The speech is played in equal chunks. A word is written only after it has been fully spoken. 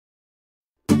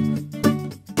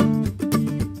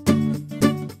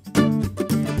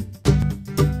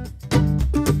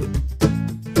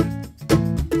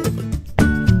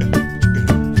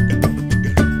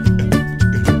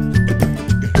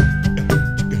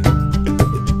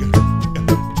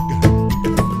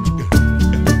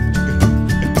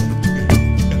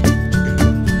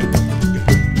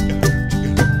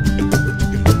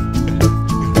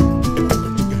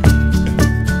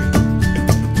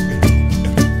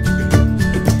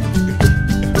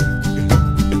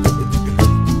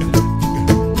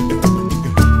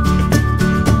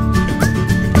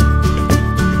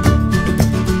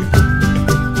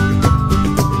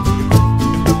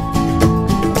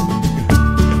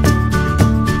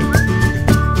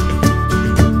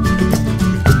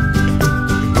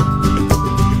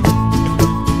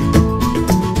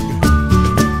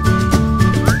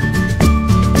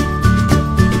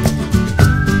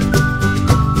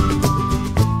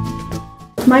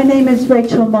My name is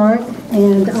Rachel Mark,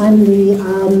 and I'm the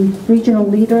regional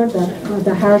leader of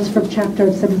the Harrisburg chapter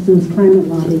of Citizens Climate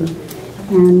Lobby.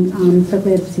 And I'm so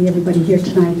glad to see everybody here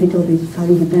tonight. I think it'll be an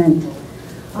exciting event.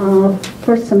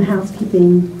 First, some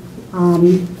housekeeping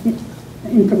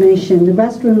information. The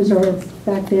restrooms are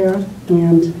back there,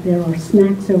 and there are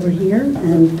snacks over here,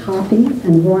 and coffee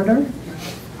and water.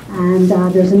 And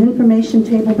there's an information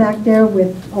table back there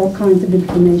with all kinds of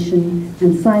information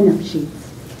and sign-up sheets.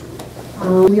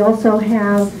 We also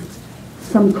have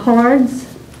some cards,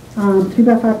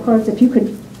 3x5 cards. If you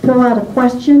could fill out a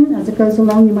question as it goes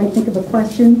along, you might think of a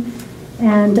question.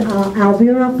 And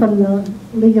Alvira from the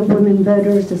League of Women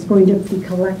Voters is going to be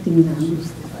collecting them.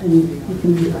 And you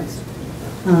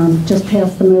can just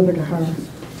pass them over to her.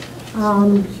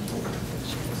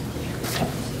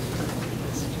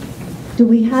 Do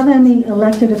we have any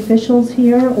elected officials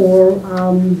here or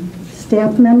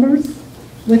staff members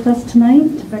with us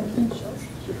tonight?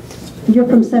 You're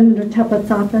from Senator Teppert's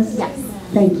office? Yes.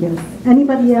 Thank you.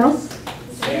 Anybody else?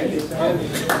 Sandy Valley.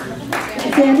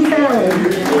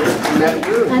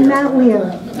 And Matt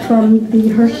Weir from the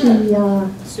Hershey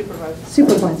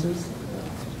Supervisors.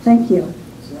 Thank you.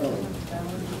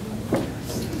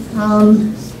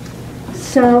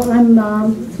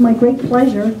 It's my great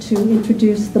pleasure to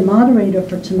introduce the moderator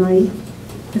for tonight.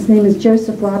 His name is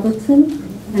Joseph Robertson,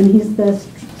 and he's the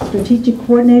Strategic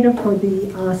Coordinator for the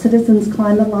Citizens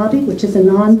Climate Lobby, which is a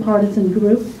nonpartisan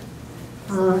group.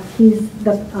 He's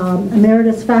the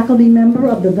Emeritus Faculty Member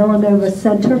of the Villanova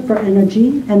Center for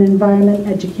Energy and Environment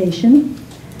Education.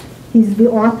 He's the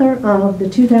author of the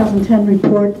 2010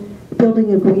 report,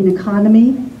 Building a Green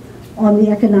Economy, on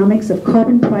the economics of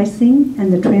carbon pricing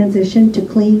and the transition to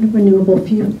clean, renewable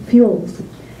fuels.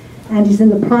 And he's in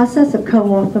the process of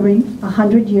co-authoring a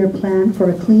 100-year plan for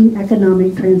a clean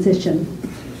economic transition.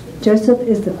 Joseph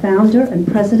is the founder and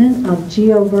president of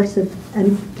GeoVersive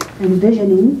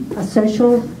Envisioning, a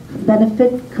social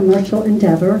benefit commercial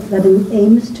endeavor that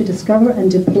aims to discover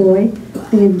and deploy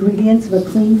the ingredients of a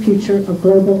clean future of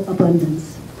global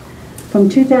abundance. From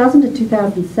 2000 to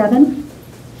 2007,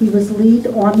 he was lead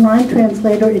online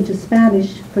translator into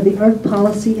Spanish for the Earth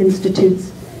Policy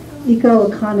Institute's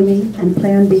Eco-Economy and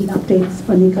Plan B updates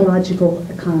on ecological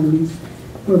economies.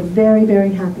 We're very,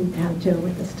 very happy to have Joe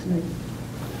with us tonight.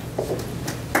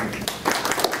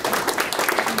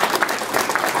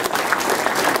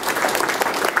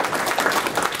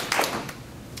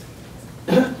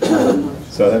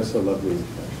 So that's so lovely.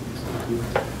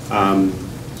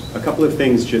 A couple of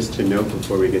things just to note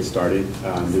before we get started.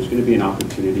 There's going to be an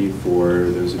opportunity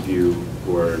for those of you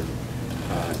who are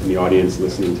in the audience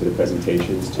listening to the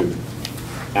presentations to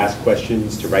ask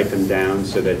questions, to write them down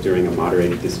so that during a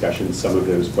moderated discussion, some of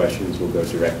those questions will go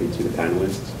directly to the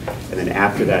panelists. And then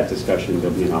after that discussion,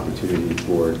 there'll be an opportunity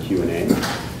for Q&A.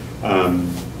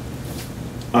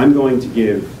 I'm going to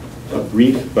give a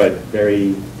brief but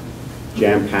very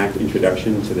jam-packed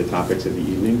introduction to the topics of the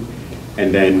evening.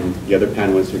 And then the other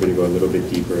panelists are going to go a little bit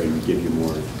deeper and give you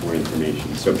more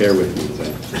information. So bear with me as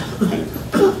I kind of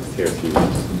prepare a few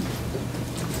minutes.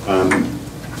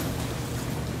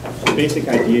 The basic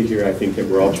idea here, I think, that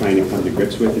we're all trying to come to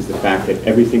grips with is the fact that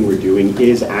everything we're doing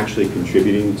is actually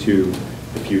contributing to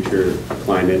the future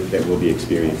climate that we'll be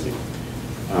experiencing.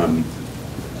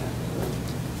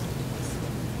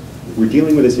 We're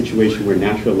dealing with a situation where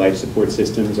natural life support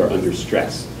systems are under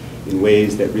stress in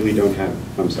ways that really don't have,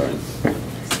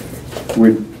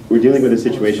 We're dealing with a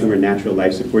situation where natural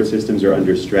life support systems are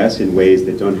under stress in ways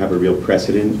that don't have a real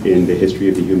precedent in the history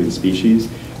of the human species,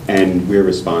 and we're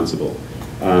responsible.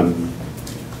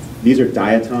 These are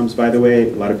diatoms, by the way.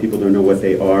 A lot of people don't know what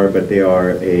they are, but they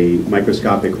are a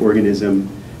microscopic organism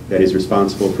that is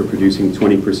responsible for producing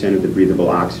 20% of the breathable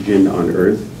oxygen on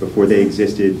Earth. Before they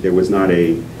existed, there was not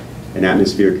an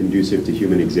atmosphere conducive to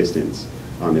human existence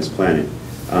on this planet.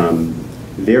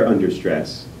 They're under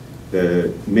stress.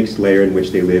 The mixed layer in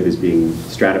which they live is being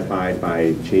stratified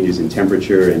by changes in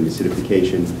temperature and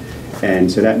acidification.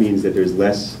 And so that means that there's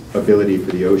less ability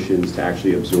for the oceans to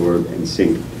actually absorb and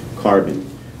sink carbon.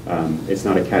 It's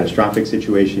not a catastrophic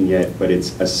situation yet, but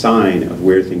it's a sign of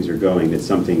where things are going, that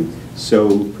something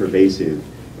so pervasive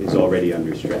is already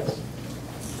under stress.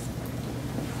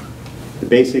 The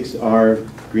basics are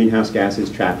greenhouse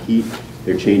gases trap heat.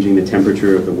 They're changing the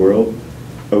temperature of the world,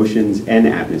 oceans and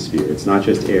atmosphere. It's not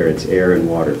just air, it's air and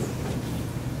water.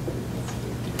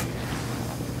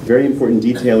 Very important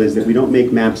detail is that we don't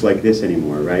make maps like this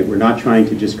anymore, right? We're not trying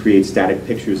to just create static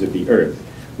pictures of the Earth.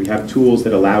 We have tools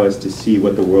that allow us to see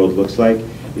what the world looks like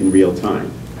in real time.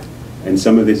 And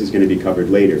some of this is going to be covered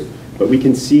later. But we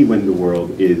can see when the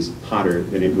world is hotter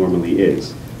than it normally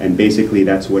is. And basically,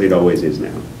 that's what it always is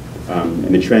now.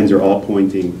 And the trends are all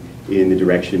pointing in the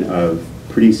direction of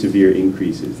pretty severe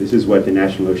increases. This is what the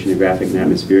National Oceanographic and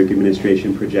Atmospheric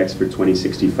Administration projects for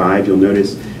 2065. You'll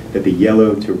notice that the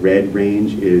yellow to red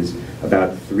range is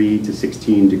about 3 to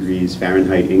 16 degrees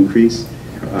Fahrenheit increase.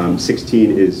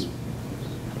 16 is,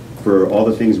 for all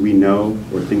the things we know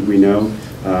or think we know,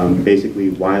 basically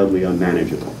wildly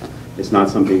unmanageable. It's not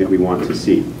something that we want to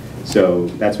see. So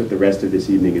that's what the rest of this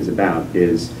evening is about,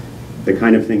 is the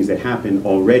kind of things that happen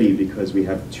already because we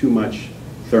have too much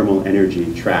thermal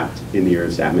energy trapped in the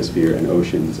Earth's atmosphere and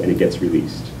oceans, and it gets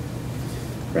released,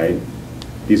 right?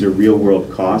 These are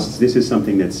real-world costs. This is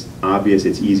something that's obvious.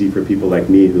 It's easy for people like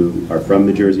me who are from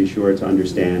the Jersey Shore to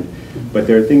understand, but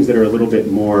there are things that are a little bit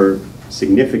more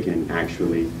significant,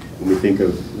 actually, when we think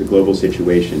of the global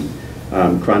situation.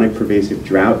 Chronic pervasive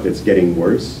drought that's getting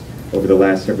worse over the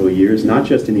last several years, not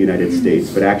just in the United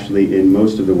States, but actually in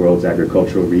most of the world's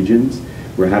agricultural regions.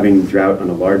 We're having drought on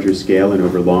a larger scale and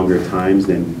over longer times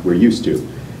than we're used to.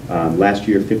 Last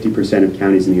year, 50% of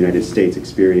counties in the United States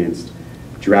experienced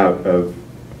drought of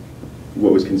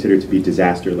what was considered to be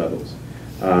disaster levels.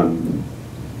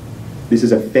 This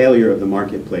is a failure of the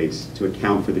marketplace to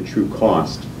account for the true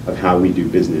cost of how we do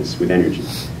business with energy,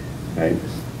 right?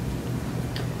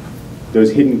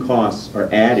 Those hidden costs are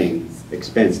adding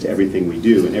expense to everything we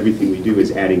do, and everything we do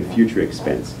is adding future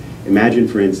expense. Imagine,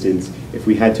 for instance, if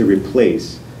we had to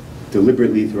replace,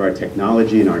 deliberately through our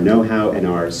technology and our know-how and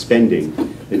our spending,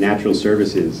 the natural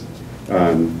services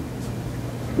that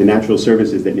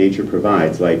nature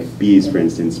provides, like bees, for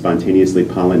instance, spontaneously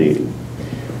pollinating.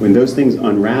 When those things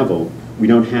unravel, we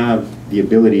don't have the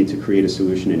ability to create a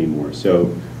solution anymore.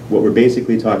 So what we're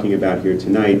basically talking about here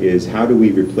tonight is how do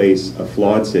we replace a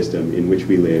flawed system in which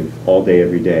we live all day,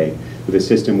 every day, with a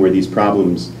system where these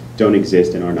problems don't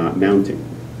exist and are not mounting,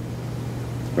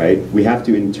 right? We have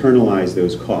to internalize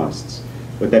those costs.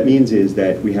 What that means is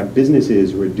that we have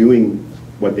businesses who are doing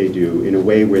what they do in a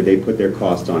way where they put their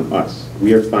cost on us.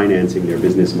 We are financing their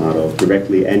business model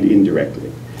directly and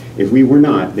indirectly. If we were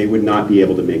not, they would not be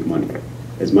able to make money.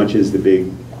 As much as the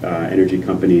big energy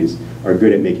companies are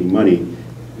good at making money,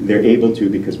 they're able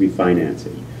to because we finance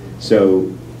it.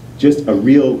 So just a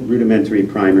real rudimentary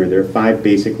primer, there are 5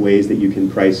 basic ways that you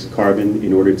can price carbon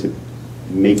in order to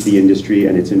make the industry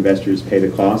and its investors pay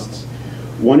the costs.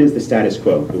 One is the status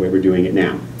quo, the way we're doing it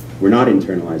now. We're not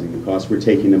internalizing the costs, we're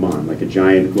taking them on, like a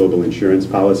giant global insurance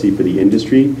policy for the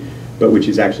industry, but which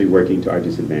is actually working to our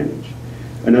disadvantage.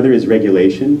 Another is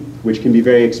regulation, which can be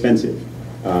very expensive.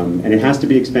 And it has to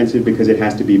be expensive because it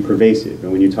has to be pervasive.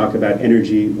 And when you talk about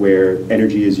energy, where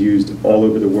energy is used all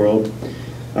over the world,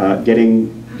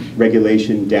 getting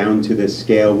regulation down to the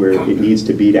scale where it needs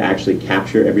to be to actually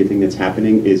capture everything that's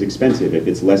happening is expensive. If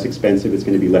it's less expensive, it's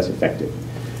going to be less effective.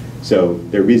 So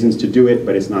there are reasons to do it,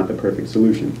 but it's not the perfect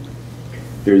solution.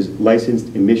 There's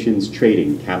licensed emissions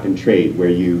trading, cap and trade, where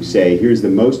you say, here's the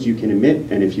most you can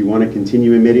emit, and if you want to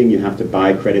continue emitting, you have to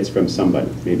buy credits from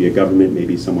somebody, maybe a government,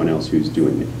 maybe someone else who's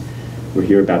doing it. We'll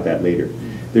hear about that later.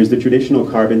 There's the traditional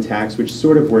carbon tax, which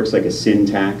sort of works like a sin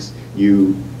tax.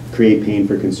 You create pain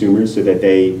for consumers so that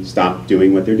they stop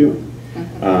doing what they're doing.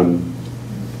 And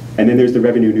then there's the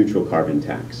revenue neutral carbon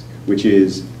tax, which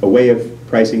is a way of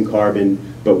pricing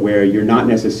carbon, but where you're not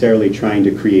necessarily trying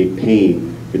to create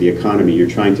pain for the economy, you're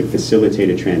trying to facilitate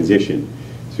a transition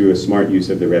through a smart use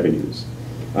of the revenues.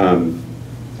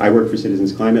 I work for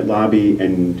Citizens Climate Lobby,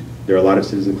 and there are a lot of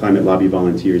Citizens Climate Lobby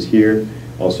volunteers here,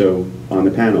 also on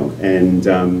the panel. And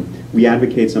we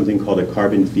advocate something called a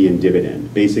carbon fee and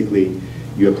dividend. Basically,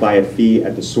 you apply a fee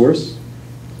at the source,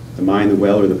 the mine, the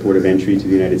well, or the port of entry to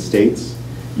the United States.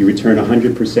 You return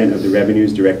 100% of the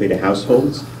revenues directly to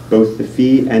households. Both the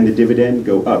fee and the dividend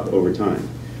go up over time.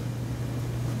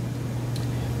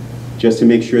 Just to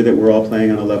make sure that we're all playing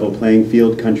on a level playing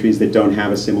field, countries that don't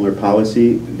have a similar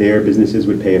policy, their businesses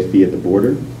would pay a fee at the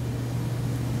border.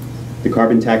 The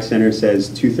Carbon Tax Center says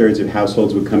 2/3 of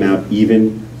households would come out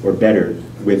even or better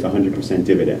with 100%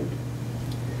 dividend.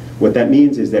 What that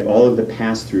means is that all of the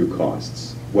pass-through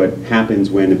costs, what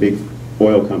happens when a big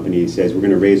oil company says we're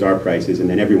going to raise our prices and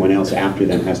then everyone else after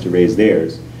them has to raise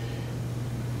theirs,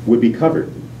 would be covered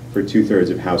for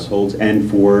 2/3 of households and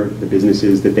for the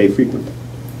businesses that they frequent.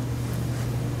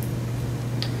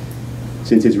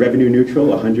 Since it's revenue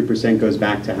neutral, 100% goes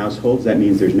back to households. That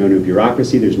means there's no new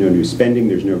bureaucracy, there's no new spending,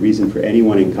 there's no reason for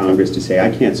anyone in Congress to say,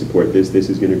 I can't support this, this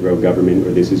is going to grow government,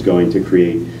 or this is going to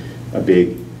create a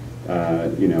big,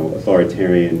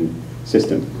 authoritarian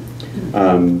system.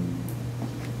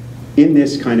 In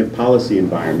this kind of policy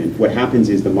environment, what happens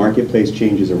is the marketplace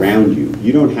changes around you.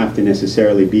 You don't have to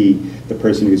necessarily be the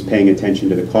person who's paying attention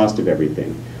to the cost of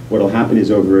everything. What will happen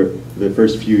is over the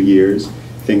first few years,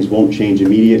 things won't change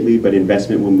immediately, but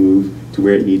investment will move to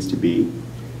where it needs to be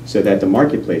so that the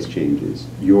marketplace changes.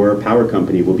 Your power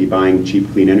company will be buying cheap,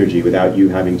 clean energy without you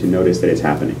having to notice that it's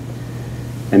happening.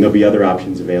 And there'll be other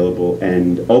options available,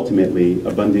 and ultimately,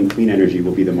 abundant clean energy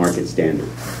will be the market standard.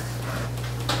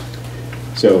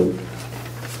 So,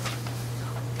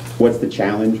 what's the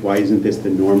challenge? Why isn't this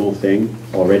the normal thing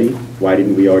already? Why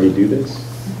didn't we already do this?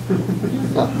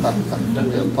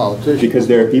 Because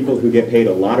there are people who get paid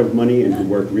a lot of money and who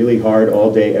work really hard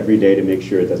all day, every day to make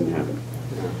sure it doesn't happen.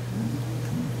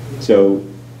 So,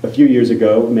 a few years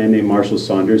ago, a man named Marshall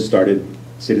Saunders started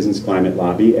Citizens Climate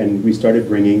Lobby, and we started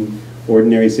bringing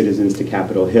ordinary citizens to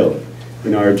Capitol Hill.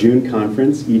 In our June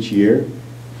conference each year,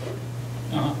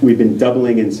 we've been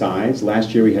doubling in size.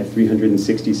 Last year we had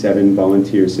 367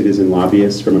 volunteer citizen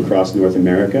lobbyists from across North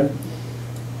America.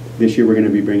 This year we're going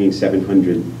to be bringing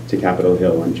 700 to Capitol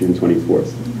Hill on June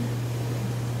 24th.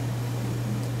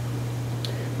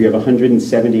 We have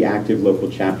 170 active local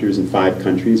chapters in 5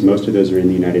 countries. Most of those are in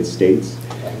the United States.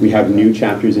 We have new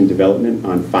chapters in development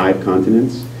on 5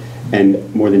 continents,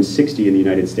 and more than 60 in the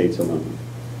United States alone.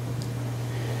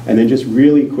 And then just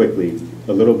really quickly,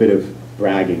 a little bit of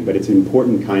bragging, but it's an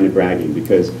important kind of bragging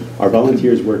because our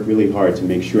volunteers work really hard to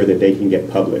make sure that they can get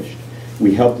published.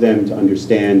 We help them to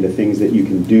understand the things that you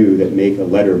can do that make a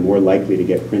letter more likely to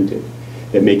get printed,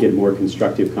 that make it more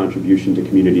constructive contribution to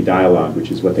community dialogue,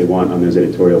 which is what they want on those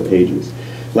editorial pages.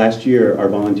 Last year, our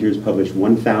volunteers published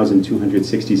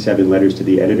 1,267 letters to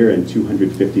the editor and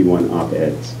 251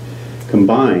 op-eds.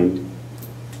 Combined,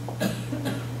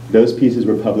 those pieces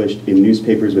were published in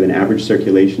newspapers with an average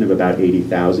circulation of about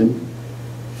 80,000.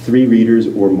 3 readers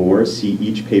or more see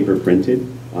each paper printed,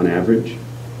 on average.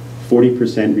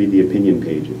 40% read the opinion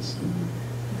pages.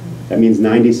 That means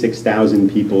 96,000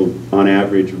 people, on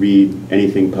average, read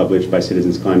anything published by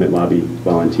Citizens Climate Lobby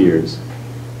volunteers.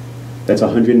 That's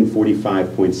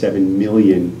 145.7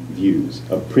 million views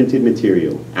of printed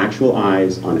material, actual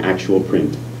eyes on actual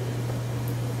print.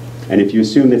 And if you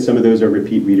assume that some of those are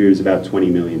repeat readers, about 20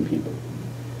 million people.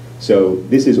 So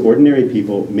this is ordinary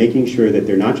people making sure that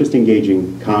they're not just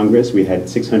engaging Congress. We had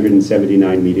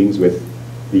 679 meetings with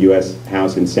the US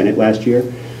House and Senate last year,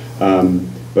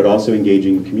 but also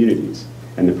engaging communities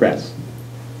and the press.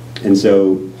 And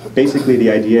so basically the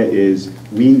idea is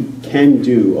we can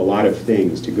do a lot of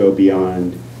things to go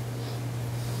beyond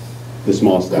the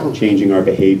small stuff, changing our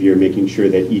behavior, making sure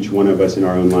that each one of us in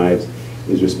our own lives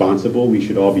is responsible. We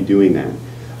should all be doing that.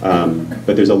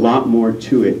 But there's a lot more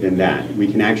to it than that.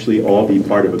 We can actually all be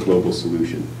part of a global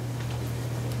solution.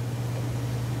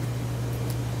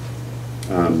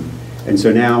 And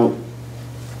so now,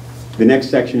 the next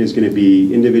section is going to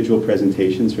be individual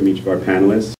presentations from each of our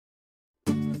panelists.